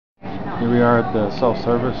Here we are at the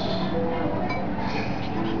self-service,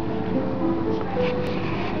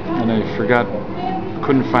 and I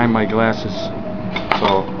couldn't find my glasses,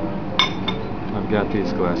 so I've got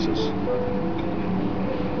these glasses,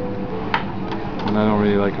 and I don't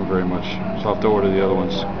really like them very much, so I'll have to order the other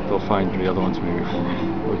ones. They'll find the other ones maybe for me.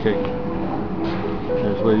 Okay,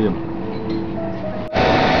 there's William.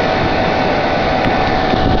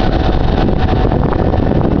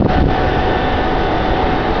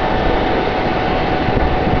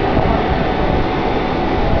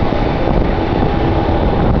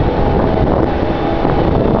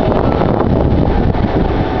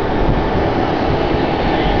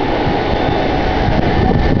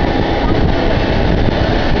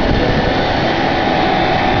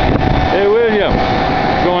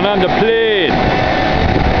 Going on the plane.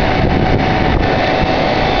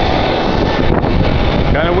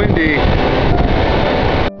 Kind of windy.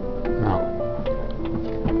 No.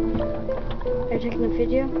 Are you taking the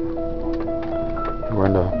video? We're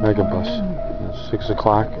in the megabus. It's 6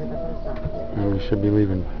 o'clock, and we should be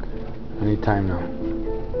leaving any time now.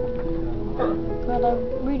 God, I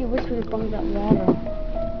really wish we had bumped that water.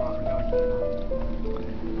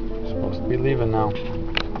 Supposed to be leaving now.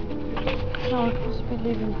 No, we're supposed to be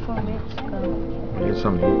leaving 4 minutes ago. We get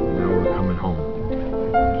something to eat, and now we're coming home.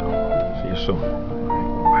 So, see you soon.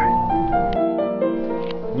 Bye.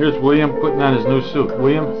 Here's William putting on his new suit.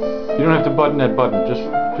 William, you don't have to button that button. Just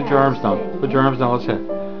put your arms down. Put your arms down. Let's have.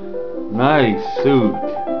 Nice suit.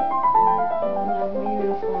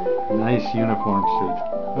 Nice uniform suit.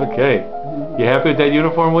 Okay. You happy with that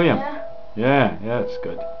uniform, William? Yeah. Yeah, it's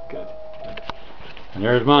good. Good. And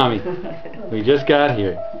there's Mommy. We just got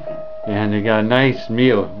here. And they got a nice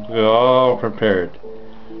meal. We're all prepared.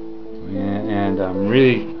 And I'm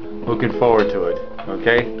really looking forward to it.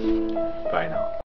 Okay? Bye now.